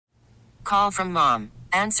Call from mom.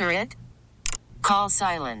 Answer it. Call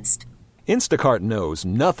silenced. Instacart knows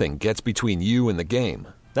nothing gets between you and the game.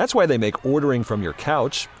 That's why they make ordering from your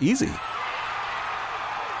couch easy.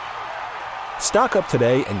 Stock up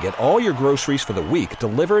today and get all your groceries for the week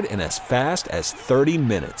delivered in as fast as 30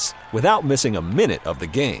 minutes without missing a minute of the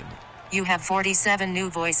game. You have 47 new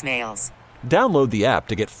voicemails. Download the app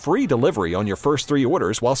to get free delivery on your first 3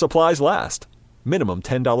 orders while supplies last. Minimum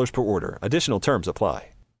 $10 per order. Additional terms apply.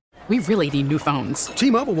 We really need new phones.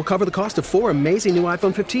 T-Mobile will cover the cost of 4 amazing new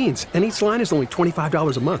iPhone 15s, and each line is only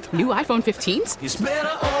 $25 a month. New iPhone 15s? It's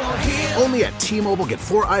better over here. Only at T-Mobile, get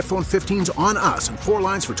 4 iPhone 15s on us and 4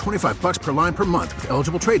 lines for $25 per line per month with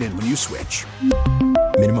eligible trade-in when you switch.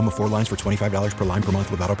 Minimum of 4 lines for $25 per line per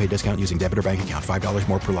month with autopay discount using debit or bank account. $5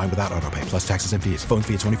 more per line without autopay, plus taxes and fees. Phone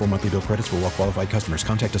fee at 24 monthly bill credits for well-qualified customers.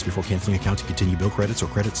 Contact us before canceling account to continue bill credits or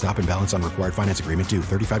credit stop and balance on required finance agreement due.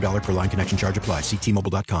 $35 per line connection charge applies. See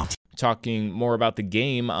T-Mobile.com. Talking more about the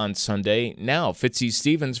game on Sunday. Now, Fitzy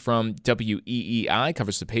Stevens from WEEI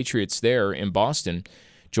covers the Patriots there in Boston,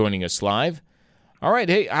 joining us live. All right,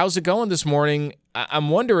 hey, how's it going this morning? I'm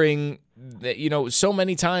wondering, that, so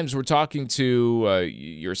many times we're talking to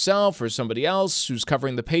yourself or somebody else who's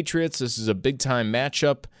covering the Patriots. This is a big-time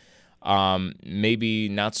matchup. Maybe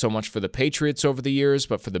not so much for the Patriots over the years,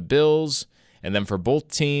 but for the Bills, and then for both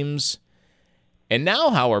teams. And now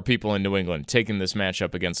how are people in New England taking this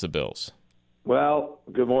matchup against the Bills? Well,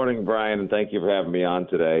 good morning, Brian, and thank you for having me on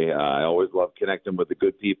today. I always love connecting with the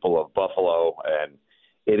good people of Buffalo, and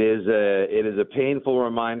it is a painful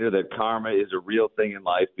reminder that karma is a real thing in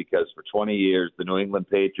life, because for 20 years, the New England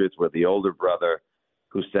Patriots were the older brother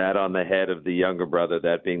who sat on the head of the younger brother,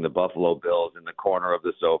 that being the Buffalo Bills, in the corner of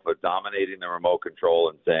the sofa, dominating the remote control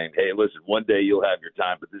and saying, hey, listen, one day you'll have your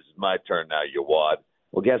time, but this is my turn now, you wad.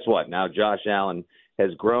 Well, guess what? Now Josh Allen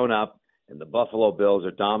has grown up, and the Buffalo Bills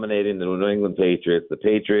are dominating the New England Patriots. The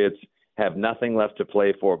Patriots have nothing left to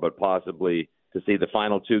play for but possibly to see the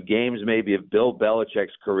final 2 games maybe of Bill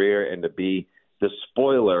Belichick's career and to be the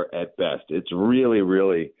spoiler at best. It's really,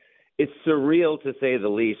 really – it's surreal to say the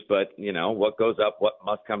least, but, what goes up, what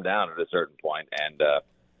must come down at a certain point. And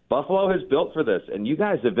Buffalo has built for this, and you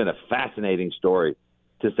guys have been a fascinating story,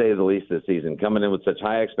 to say the least, this season, coming in with such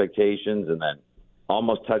high expectations and then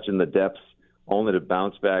almost touching the depths, only to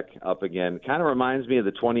bounce back up again. Kind of reminds me of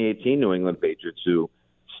the 2018 New England Patriots, who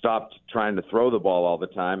stopped trying to throw the ball all the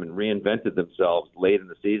time and reinvented themselves late in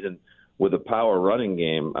the season with a power running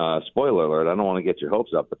game. Spoiler alert, I don't want to get your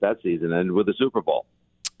hopes up, but that season ended with a Super Bowl.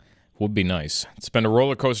 Would be nice. It's been a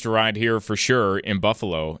roller coaster ride here for sure in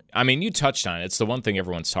Buffalo. I mean, you touched on it. It's the one thing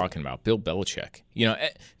everyone's talking about, Bill Belichick.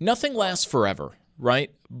 Nothing lasts forever,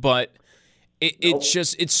 right? But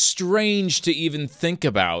it's strange to even think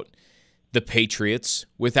about the Patriots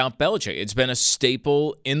without Belichick. It's been a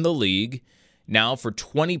staple in the league now for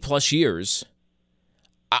 20-plus years.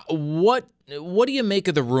 What do you make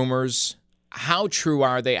of the rumors? How true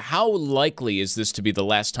are they? How likely is this to be the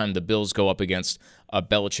last time the Bills go up against a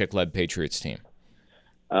Belichick-led Patriots team?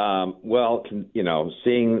 Well,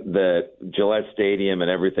 seeing the Gillette Stadium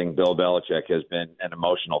and everything, Bill Belichick has been an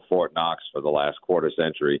emotional Fort Knox for the last quarter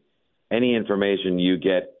century. Any information you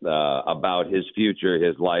get about his future,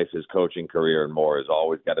 his life, his coaching career, and more has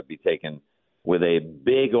always got to be taken with a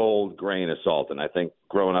big old grain of salt. And I think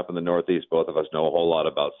growing up in the Northeast, both of us know a whole lot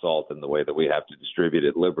about salt and the way that we have to distribute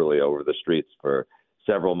it liberally over the streets for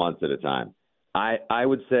several months at a time. I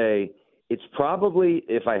would say it's probably,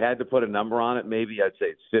 if I had to put a number on it, maybe I'd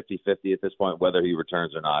say it's 50-50 at this point, whether he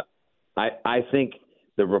returns or not. I think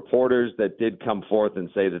the reporters that did come forth and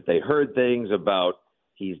say that they heard things about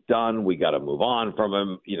he's done, we got to move on from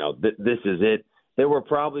him, this is it. There were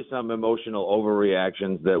probably some emotional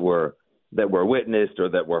overreactions that were witnessed or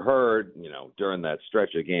that were heard, during that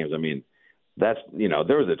stretch of games. I mean, there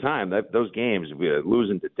was a time that those games, we were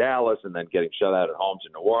losing to Dallas and then getting shut out at home to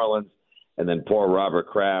New Orleans, and then poor Robert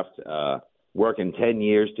Kraft working 10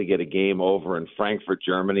 years to get a game over in Frankfurt,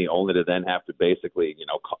 Germany, only to then have to basically,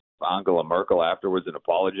 call Angela Merkel afterwards and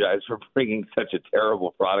apologize for bringing such a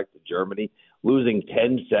terrible product to Germany, losing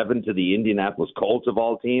 10-7 to the Indianapolis Colts of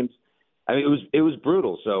all teams. I mean, it was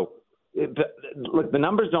brutal. So, look, the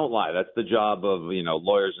numbers don't lie. That's the job of,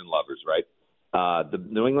 lawyers and lovers, right? The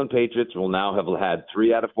New England Patriots will now have had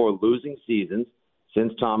 3 out of 4 losing seasons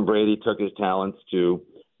since Tom Brady took his talents to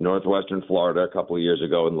Northwestern Florida a couple of years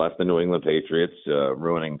ago and left the New England Patriots,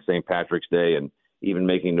 ruining St. Patrick's Day and even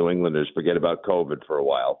making New Englanders forget about COVID for a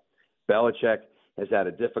while. Belichick has had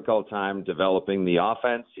a difficult time developing the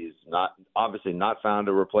offense. He's obviously not found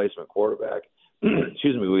a replacement quarterback.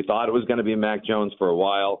 Excuse me. We thought it was going to be Mac Jones for a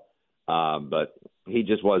while, but he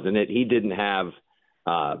just wasn't it. He didn't have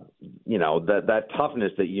that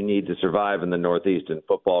toughness that you need to survive in the Northeast in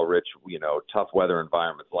football-rich, tough weather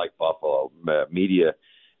environments like Buffalo, media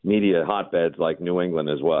hotbeds like New England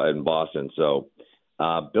as well, and Boston. So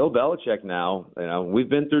Bill Belichick now, we've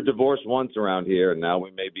been through divorce once around here, and now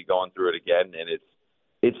we may be going through it again, and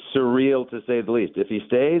it's surreal to say the least. If he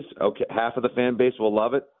stays, okay, half of the fan base will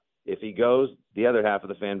love it. If he goes, the other half of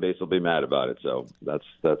the fan base will be mad about it. So that's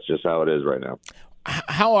just how it is right now.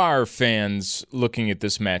 How are fans looking at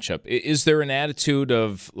this matchup? Is there an attitude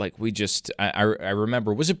of, like, I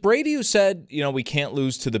remember, was it Brady who said, we can't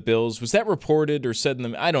lose to the Bills? Was that reported or said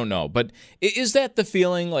in the, I don't know. But is that the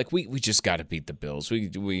feeling, like, we just got to beat the Bills?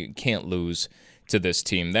 We can't lose to this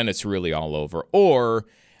team. Then it's really all over. Or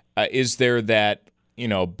is there that,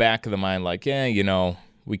 back of the mind, like,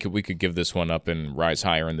 we could give this one up and rise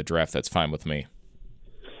higher in the draft. That's fine with me.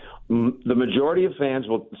 The majority of fans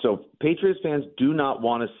so Patriots fans do not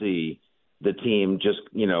want to see the team just,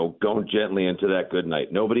 going gently into that good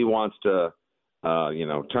night. Nobody wants to,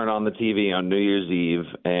 turn on the TV on New Year's Eve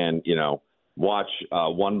and, watch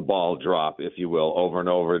one ball drop, if you will, over and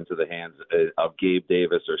over into the hands of Gabe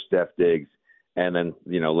Davis or Steph Diggs. And then,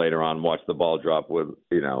 later on, watch the ball drop with,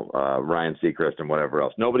 Ryan Seacrest and whatever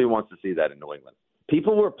else. Nobody wants to see that in New England.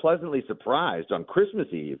 People were pleasantly surprised on Christmas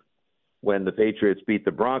Eve when the Patriots beat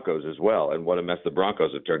the Broncos as well, and what a mess the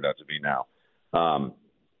Broncos have turned out to be now.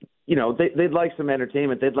 They'd like some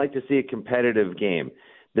entertainment. They'd like to see a competitive game.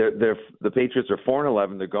 The Patriots are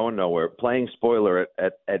 4-11. They're going nowhere. Playing spoiler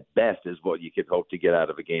at best is what you could hope to get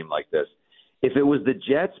out of a game like this. If it was the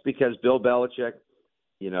Jets, because Bill Belichick,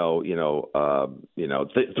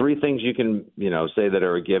 three things you can, say that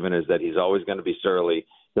are a given is that he's always going to be surly.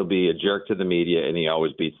 He'll be a jerk to the media, and he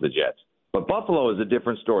always beats the Jets. But Buffalo is a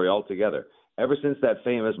different story altogether. Ever since that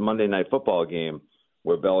famous Monday Night Football game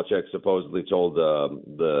where Belichick supposedly told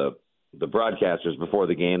the broadcasters before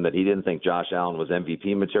the game that he didn't think Josh Allen was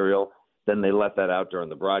MVP material, then they let that out during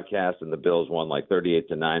the broadcast, and the Bills won like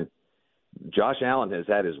 38-9. Josh Allen has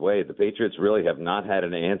had his way. The Patriots really have not had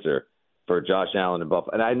an answer for Josh Allen and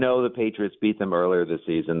Buffalo. And I know the Patriots beat them earlier this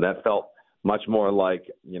season. That felt much more like,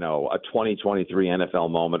 a 2023 NFL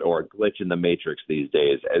moment or a glitch in the matrix these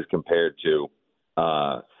days as compared to,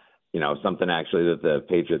 something actually that the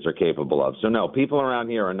Patriots are capable of. So, no, people around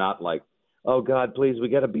here are not like, oh, God, please, we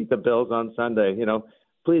got to beat the Bills on Sunday.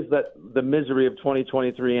 Please let the misery of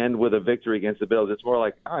 2023 end with a victory against the Bills. It's more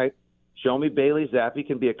like, all right, show me Bailey Zappi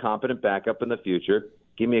can be a competent backup in the future.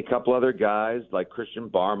 Give me a couple other guys like Christian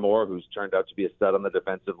Barmore, who's turned out to be a stud on the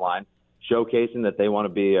defensive line, showcasing that they want to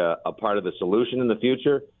be a part of the solution in the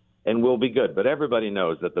future, and we'll be good. But everybody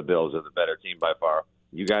knows that the Bills are the better team by far.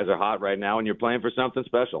 You guys are hot right now, and you're playing for something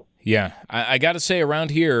special. Yeah, I got to say,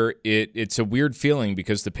 around here, it's a weird feeling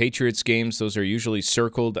because the Patriots games, those are usually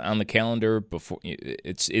circled on the calendar before.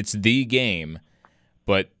 It's the game,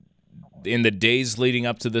 but in the days leading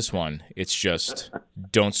up to this one, it's just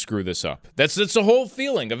don't screw this up. That's the whole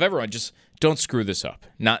feeling of everyone. Just don't screw this up.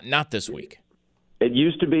 Not this week. It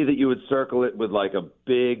used to be that you would circle it with like a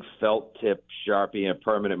big felt tip Sharpie and a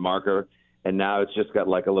permanent marker, and now it's just got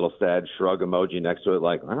like a little sad shrug emoji next to it,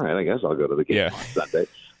 like, all right, I guess I'll go to the game on Sunday.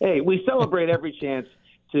 Hey, we celebrate every chance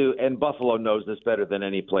to, and Buffalo knows this better than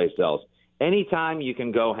any place else. Anytime you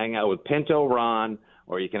can go hang out with Pinto Ron,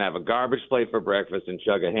 or you can have a garbage plate for breakfast and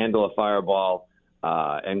chug a handle of Fireball,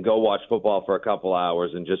 and go watch football for a couple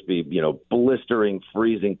hours and just be, blistering,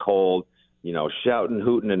 freezing cold, shouting,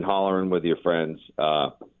 hooting, and hollering with your friends.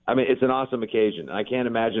 It's an awesome occasion. I can't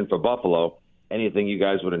imagine for Buffalo anything you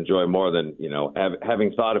guys would enjoy more than,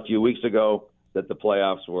 having thought a few weeks ago that the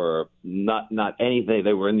playoffs were not anything.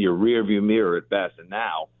 They were in your rearview mirror at best, and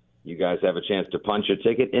now you guys have a chance to punch a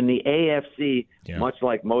ticket. In the AFC, much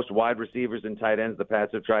like most wide receivers and tight ends the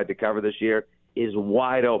Pats have tried to cover this year, is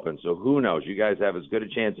wide open. So who knows? You guys have as good a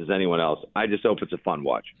chance as anyone else. I just hope it's a fun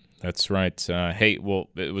watch. That's right. Hey, well,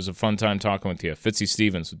 it was a fun time talking with you. Fitzy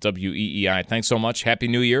Stevens with WEEI. Thanks so much. Happy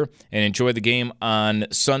New Year, and enjoy the game on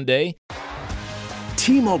Sunday.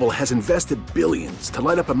 T-Mobile has invested billions to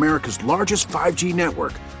light up America's largest 5G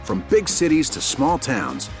network, from big cities to small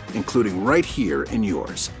towns, including right here in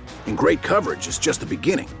yours. And great coverage is just the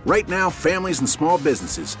beginning. Right now, families and small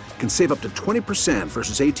businesses can save up to 20%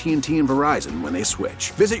 versus AT&T and Verizon when they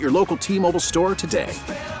switch. Visit your local T-Mobile store today.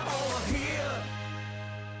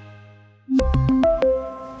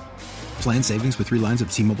 Plan savings with 3 lines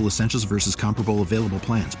of T-Mobile Essentials versus comparable available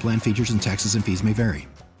plans. Plan features and taxes and fees may vary.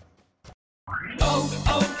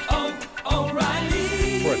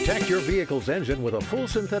 For a Protect your vehicle's engine with a full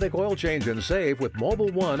synthetic oil change and save with Mobile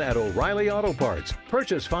One at O'Reilly Auto Parts.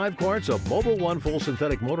 Purchase 5 quarts of Mobile One full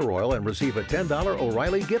synthetic motor oil and receive a $10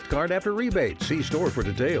 O'Reilly gift card after rebate. See store for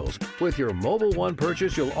details. With your Mobile One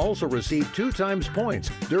purchase, you'll also receive 2 times points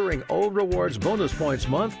during Old Rewards Bonus Points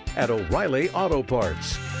Month at O'Reilly Auto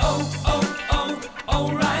Parts.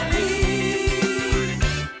 O'Reilly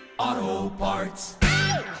Auto Parts.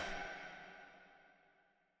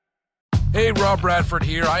 Hey, Rob Bradford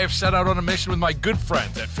here. I have set out on a mission with my good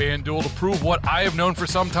friends at FanDuel to prove what I have known for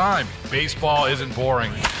some time. Baseball isn't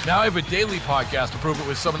boring. Now I have a daily podcast to prove it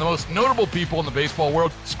with some of the most notable people in the baseball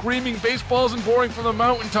world, screaming baseball isn't boring from the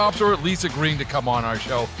mountaintops, or at least agreeing to come on our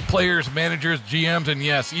show. Players, managers, GMs, and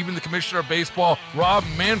yes, even the commissioner of baseball, Rob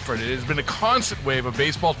Manfred. It has been a constant wave of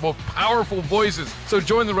baseball's most powerful voices. So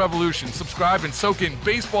join the revolution. Subscribe and soak in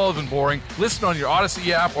Baseball Isn't Boring. Listen on your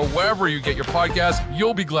Odyssey app or wherever you get your podcasts.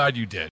 You'll be glad you did.